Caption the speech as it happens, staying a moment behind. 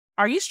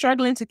Are you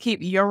struggling to keep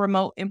your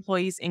remote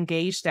employees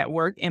engaged at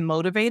work and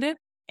motivated?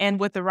 And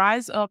with the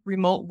rise of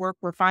remote work,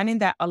 we're finding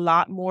that a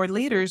lot more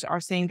leaders are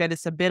saying that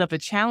it's a bit of a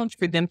challenge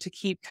for them to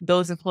keep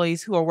those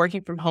employees who are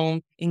working from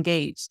home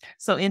engaged.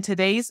 So, in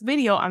today's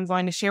video, I'm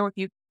going to share with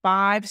you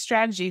 5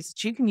 strategies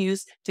that you can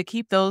use to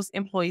keep those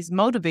employees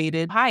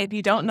motivated. Hi, if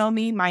you don't know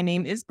me, my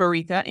name is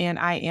Barika, and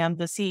I am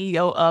the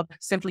CEO of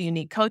Simply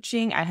Unique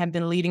Coaching. I have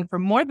been leading for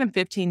more than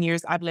 15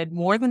 years. I've led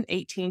more than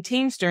 18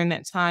 teams during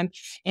that time.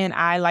 And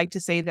I like to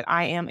say that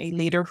I am a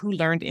leader who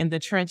learned in the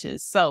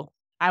trenches. So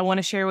I want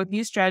to share with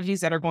you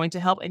strategies that are going to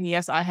help. And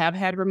yes, I have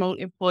had remote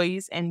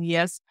employees. And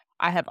yes,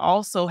 I have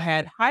also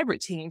had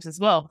hybrid teams as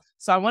well.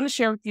 So I want to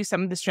share with you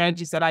some of the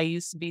strategies that I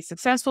use to be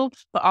successful,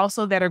 but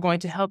also that are going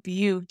to help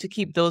you to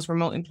keep those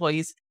remote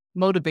employees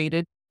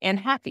motivated and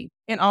happy.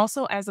 And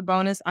also, as a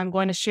bonus, I'm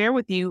going to share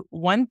with you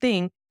one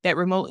thing that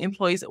remote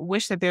employees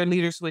wish that their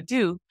leaders would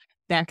do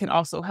that can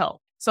also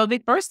help. So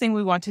the first thing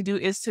we want to do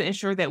is to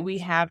ensure that we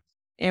have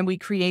and we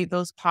create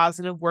those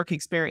positive work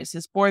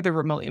experiences for the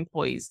remote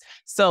employees.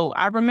 So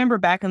I remember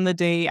back in the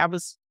day, I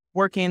was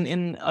working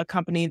in a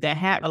company that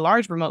had a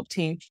large remote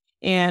team,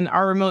 and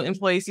our remote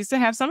employees used to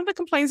have some of the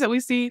complaints that we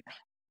see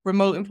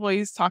remote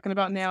employees talking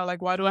about now,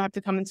 like, why do I have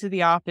to come into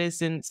the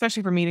office? And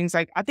especially for meetings,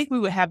 like, I think we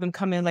would have them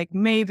come in like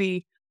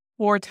maybe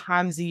 4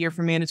 times a year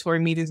for mandatory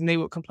meetings, and they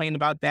would complain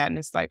about that. And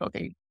it's like,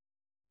 okay,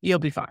 you'll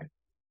be fine.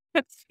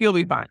 You'll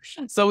be fine.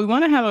 So we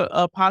want to have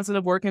a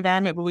positive work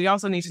environment, but we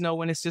also need to know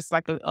when it's just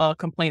like a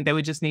complaint that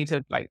we just need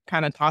to like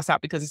kind of toss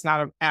out because it's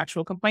not an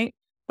actual complaint.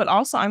 But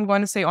also, I'm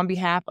going to say on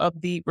behalf of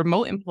the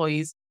remote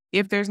employees,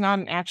 if there's not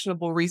an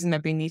actionable reason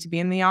that they need to be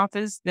in the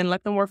office, then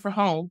let them work from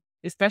home,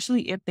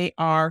 especially if they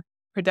are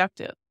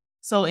productive.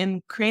 So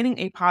in creating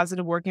a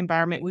positive work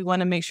environment, we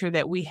want to make sure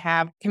that we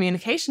have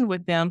communication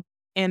with them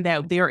and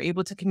that they are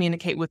able to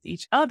communicate with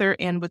each other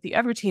and with the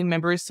other team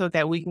members so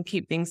that we can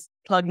keep things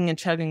plugging and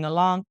chugging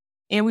along.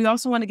 And we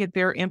also want to get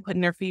their input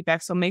and their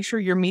feedback. So make sure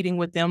you're meeting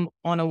with them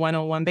on a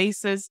one-on-one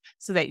basis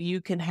so that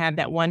you can have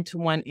that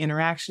one-to-one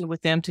interaction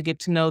with them to get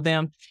to know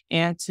them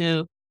and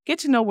to get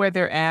to know where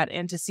they're at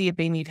and to see if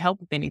they need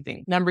help with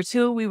anything. Number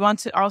 2, we want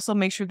to also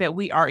make sure that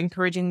we are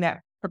encouraging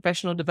that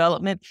professional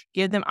development,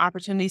 give them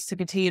opportunities to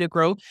continue to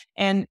grow.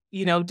 And,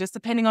 just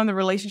depending on the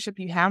relationship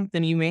you have with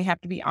them, you may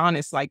have to be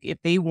honest. Like if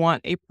they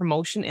want a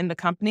promotion in the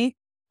company,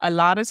 a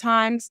lot of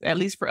times, at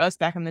least for us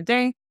back in the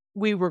day,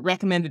 we would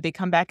recommend that they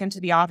come back into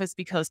the office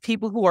because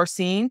people who are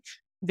seen,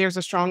 there's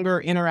a stronger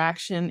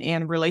interaction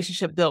and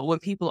relationship built when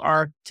people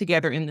are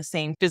together in the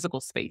same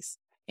physical space.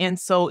 And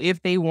so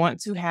if they want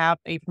to have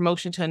a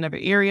promotion to another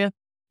area,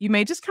 you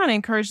may just kind of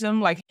encourage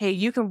them like, hey,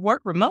 you can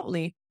work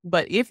remotely,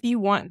 but if you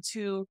want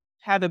to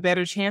have a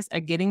better chance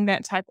at getting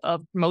that type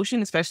of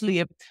promotion, especially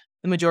if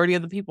the majority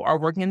of the people are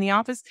working in the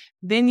office,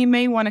 then you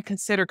may want to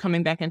consider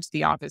coming back into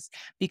the office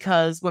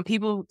because when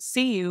people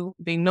see you,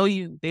 they know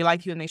you, they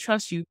like you, and they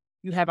trust you,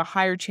 you have a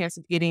higher chance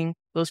of getting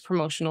those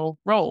promotional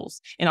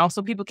roles. And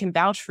also people can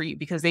vouch for you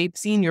because they've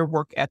seen your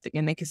work ethic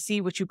and they can see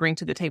what you bring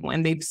to the table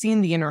and they've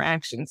seen the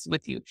interactions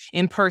with you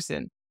in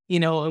person,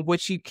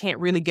 which you can't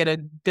really get a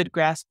good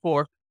grasp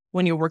for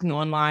when you're working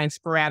online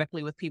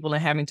sporadically with people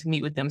and having to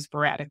meet with them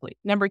sporadically.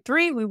 Number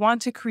 3, we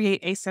want to create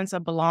a sense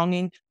of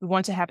belonging. We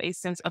want to have a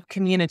sense of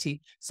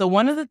community. So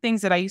one of the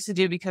things that I used to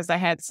do, because I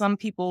had some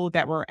people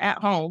that were at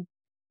home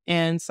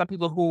and some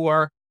people who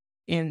were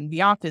in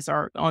the office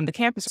or on the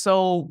campus.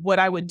 So what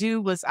I would do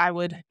was I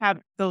would have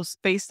those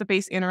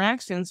face-to-face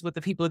interactions with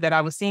the people that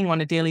I was seeing on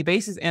a daily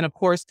basis. And of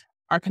course,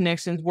 our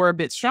connections were a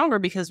bit stronger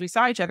because we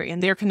saw each other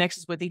and their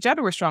connections with each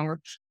other were stronger.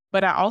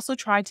 But I also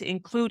tried to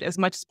include as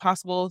much as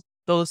possible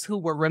those who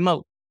were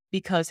remote,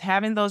 because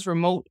having those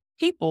remote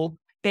people,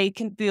 they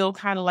can feel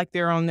kind of like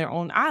they're on their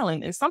own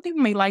island. And some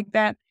people may like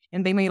that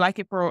and they may like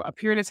it for a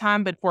period of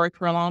time, but for a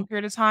prolonged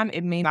period of time,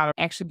 it may not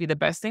actually be the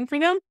best thing for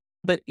them.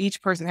 But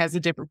each person has a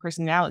different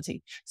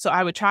personality. So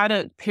I would try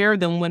to pair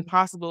them when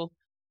possible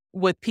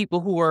with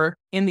people who are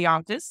in the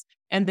office.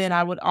 And then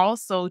I would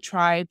also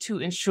try to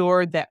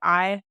ensure that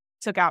I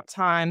took out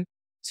time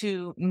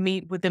to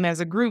meet with them as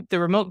a group, the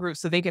remote group,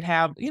 so they could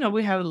have,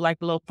 we have like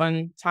a little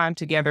fun time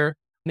together,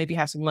 maybe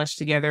have some lunch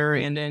together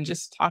and then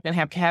just talk and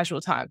have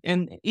casual time.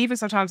 And even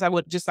sometimes I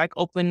would just like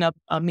open up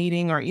a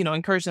meeting or,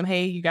 encourage them,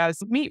 hey, you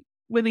guys meet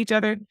with each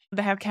other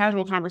to have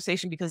casual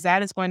conversation because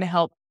that is going to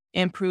help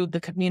improve the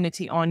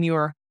community on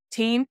your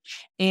team.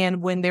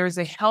 And when there's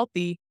a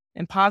healthy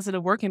and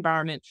positive work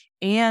environment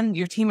and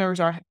your team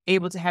members are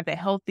able to have that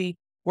healthy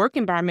work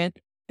environment,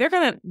 they're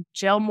going to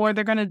gel more.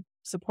 They're going to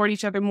support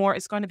each other more.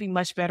 It's going to be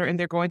much better and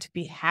they're going to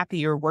be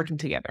happier working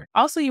together.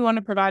 Also, you want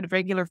to provide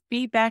regular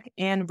feedback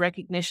and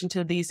recognition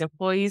to these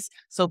employees.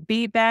 So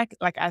feedback,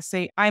 like I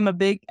say, I'm a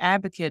big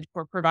advocate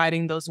for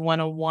providing those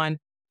one-on-one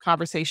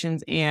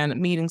conversations and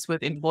meetings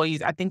with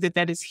employees. I think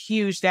that is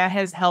huge. That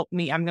has helped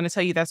me. I'm going to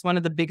tell you, that's one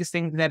of the biggest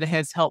things that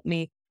has helped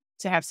me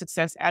to have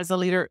success as a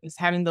leader is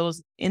having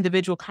those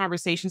individual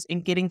conversations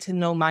and getting to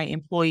know my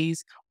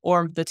employees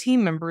or the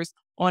team members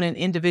on an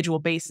individual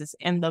basis.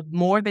 And the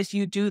more that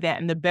you do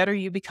that and the better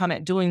you become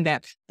at doing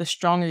that, the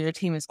stronger your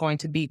team is going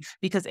to be,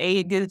 because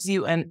it gives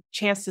you a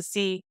chance to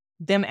see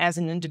them as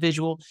an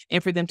individual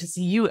and for them to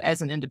see you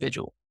as an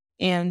individual.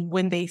 And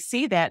when they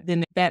see that,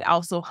 then that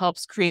also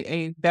helps create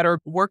a better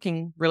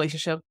working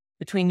relationship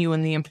between you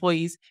and the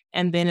employees.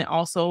 And then it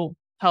also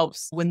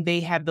helps when they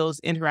have those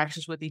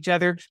interactions with each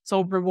other.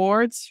 So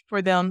rewards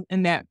for them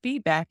and that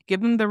feedback, give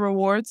them the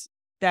rewards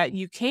that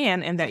you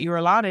can and that you're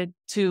allotted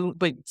to,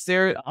 but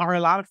there are a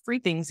lot of free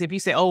things. If you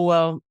say, oh,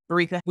 well,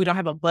 Barika, we don't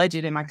have a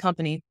budget in my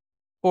company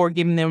for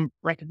giving them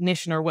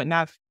recognition or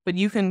whatnot, but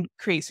you can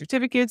create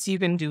certificates, you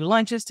can do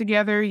lunches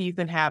together, you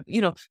can have,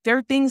 there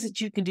are things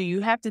that you can do.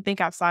 You have to think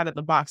outside of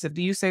the box. If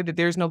you say that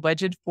there's no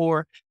budget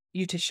for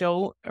you to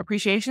show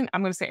appreciation,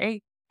 I'm going to say,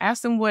 hey,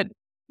 ask them what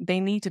they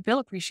need to feel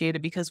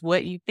appreciated, because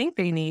what you think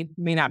they need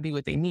may not be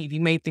what they need. You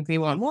may think they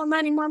want more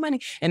money, more money.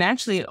 And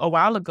actually a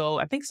while ago,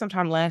 I think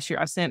sometime last year,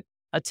 I sent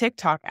a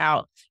TikTok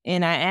out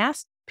and I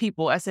asked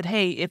people, I said,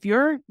 hey, if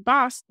your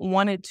boss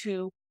wanted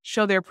to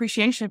show their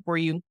appreciation for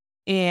you,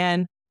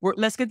 and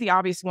let's get the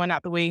obvious one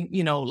out the way,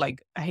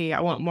 like, hey,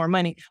 I want more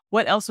money.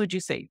 What else would you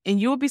say? And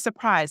you will be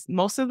surprised.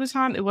 Most of the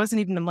time, it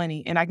wasn't even the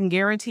money. And I can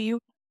guarantee you,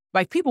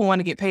 like, people want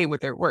to get paid with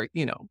their work,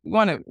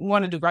 want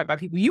to do right by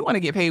people. You want to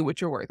get paid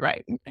with your work,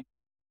 right?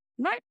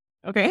 Right.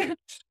 Okay.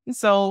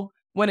 So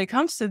when it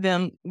comes to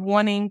them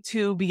wanting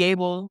to be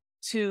able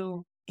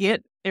to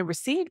get and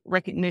receive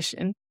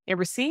recognition and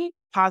receive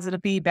positive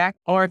feedback,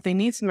 or if they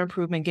need some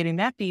improvement getting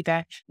that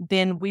feedback,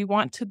 then we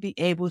want to be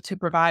able to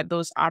provide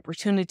those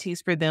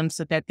opportunities for them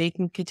so that they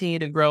can continue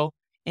to grow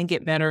and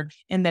get better,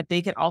 and that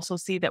they can also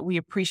see that we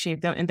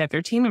appreciate them and that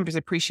their team members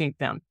appreciate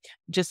them.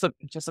 Just a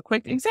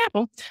quick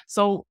example.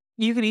 So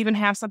you could even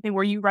have something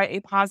where you write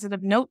a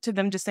positive note to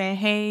them, just saying,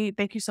 hey,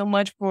 thank you so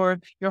much for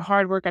your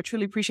hard work. I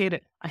truly appreciate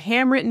it. A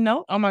handwritten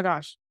note. Oh my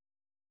gosh.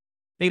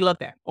 They love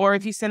that. Or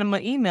if you send them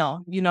an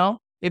email,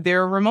 if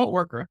they're a remote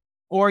worker,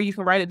 or you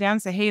can write it down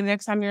and say, hey,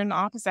 next time you're in the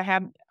office,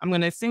 I'm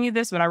going to send you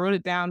this, but I wrote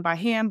it down by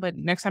hand. But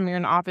next time you're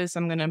in the office,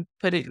 I'm going to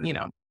put it,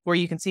 where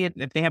you can see it.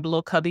 If they have a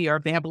little cubby or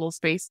if they have a little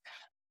space,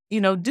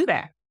 do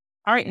that.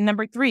 All right. And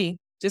number 3,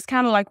 just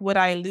kind of like what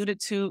I alluded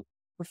to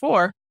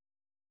before,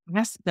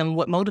 ask them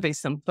what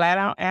motivates them. Flat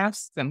out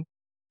ask them,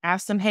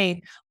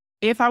 hey,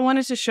 if I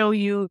wanted to show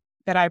you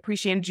that I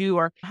appreciated you,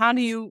 or how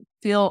do you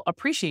feel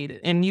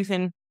appreciated? And you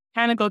can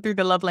kind of go through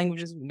the love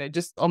languages,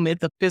 just omit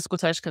the physical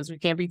touch, because we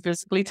can't be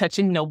physically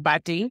touching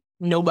nobody.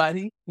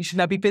 You should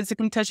not be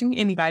physically touching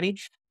anybody,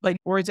 but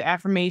words of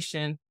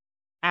affirmation,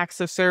 acts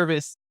of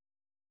service,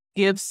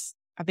 gifts.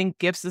 I think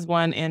gifts is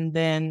one. And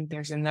then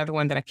there's another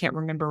one that I can't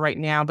remember right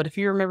now, but if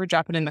you remember,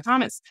 drop it in the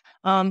comments.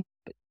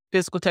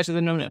 Physical touch is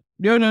a no. I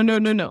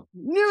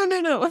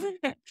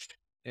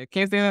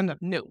can't say that enough.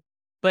 No.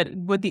 But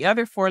with the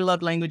other 4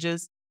 love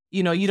languages,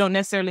 you don't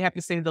necessarily have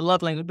to say the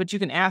love language, but you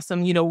can ask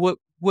them, what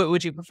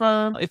would you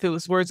prefer? If it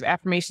was words of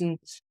affirmation,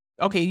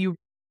 okay, you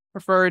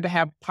prefer to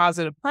have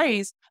positive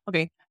praise.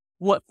 Okay,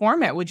 what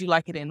format would you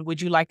like it in? Would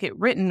you like it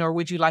written, or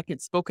would you like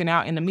it spoken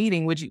out in a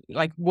meeting?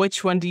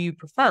 Which one do you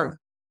prefer?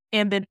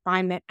 And then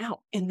find that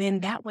out. And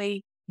then that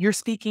way, you're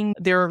speaking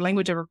their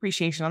language of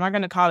appreciation. I'm not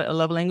going to call it a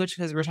love language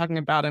because we're talking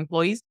about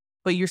employees,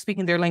 but you're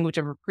speaking their language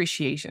of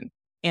appreciation.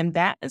 And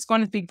that is going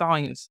to speak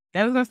volumes.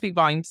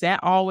 That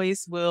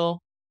always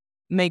will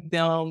make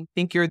them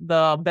think you're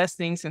the best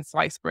thing since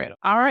sliced bread.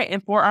 All right.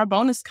 And for our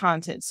bonus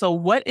content. So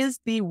what is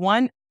the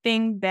one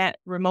thing that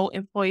remote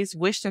employees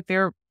wish that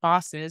their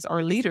bosses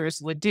or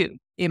leaders would do?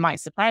 It might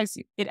surprise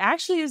you. It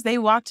actually is they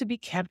want to be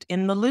kept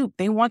in the loop.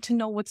 They want to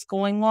know what's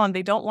going on.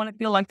 They don't want to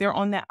feel like they're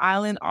on that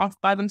island off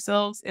by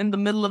themselves in the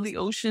middle of the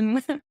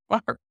ocean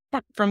far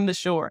from the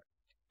shore,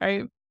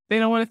 right? They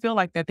don't want to feel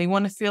like that. They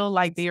want to feel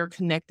like they are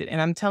connected.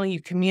 And I'm telling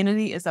you,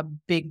 community is a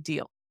big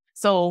deal.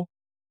 So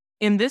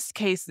in this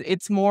case,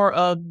 it's more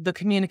of the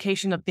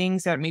communication of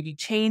things that may be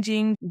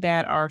changing,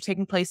 that are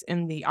taking place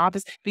in the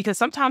office. Because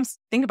sometimes,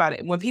 think about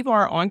it, when people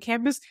are on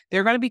campus, there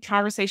are going to be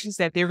conversations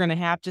that they're going to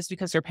have just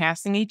because they're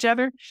passing each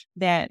other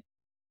that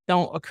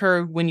don't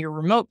occur when you're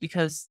remote,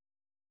 because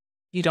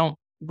you don't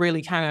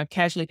really kind of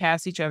casually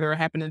pass each other or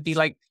happen to be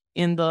like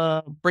in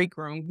the break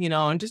room,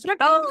 and just like,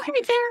 oh,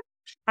 hey there.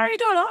 How are you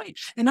doing?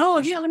 Oh,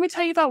 and yeah, let me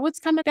tell you about what's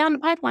coming down the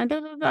pipeline.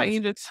 Blah, blah, blah.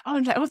 You just,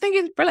 well, thank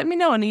you for letting me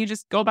know. And then you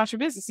just go about your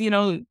business.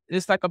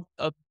 It's like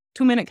a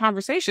 2-minute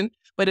conversation,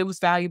 but it was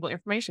valuable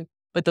information.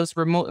 But those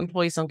remote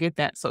employees don't get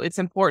that. So it's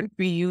important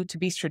for you to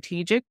be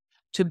strategic,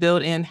 to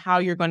build in how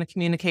you're going to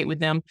communicate with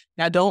them.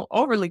 Now, don't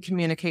overly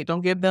communicate.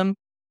 Don't give them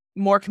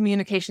more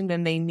communication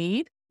than they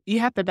need. You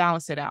have to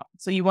balance it out.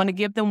 So you want to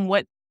give them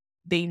what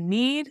they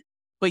need,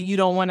 but you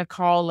don't want to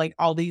call like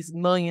all these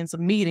millions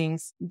of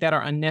meetings that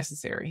are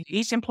unnecessary.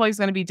 Each employee is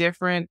going to be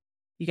different.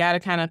 You got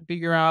to kind of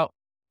figure out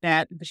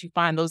that, but you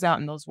find those out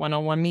in those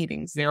one-on-one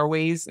meetings. There are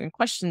ways and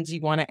questions you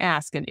want to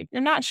ask. And if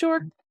you're not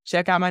sure,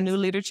 check out my new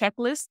leader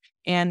checklist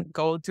and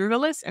go through the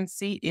list and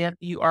see if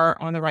you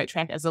are on the right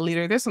track as a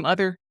leader. There's some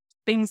other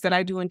things that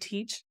I do and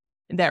teach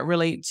that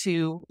relate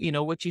to,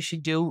 what you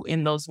should do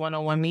in those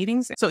one-on-one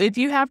meetings. So if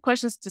you have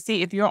questions to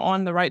see if you're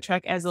on the right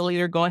track as a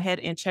leader, go ahead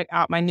and check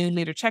out my new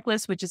leader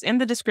checklist, which is in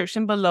the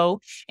description below.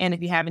 And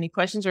if you have any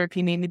questions or if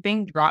you need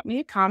anything, drop me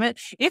a comment.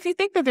 If you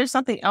think that there's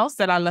something else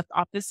that I left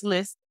off this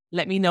list,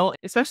 let me know,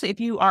 especially if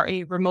you are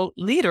a remote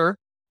leader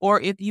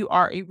or if you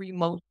are a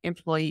remote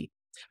employee.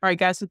 All right,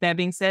 guys, with that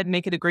being said,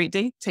 make it a great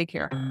day. Take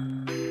care.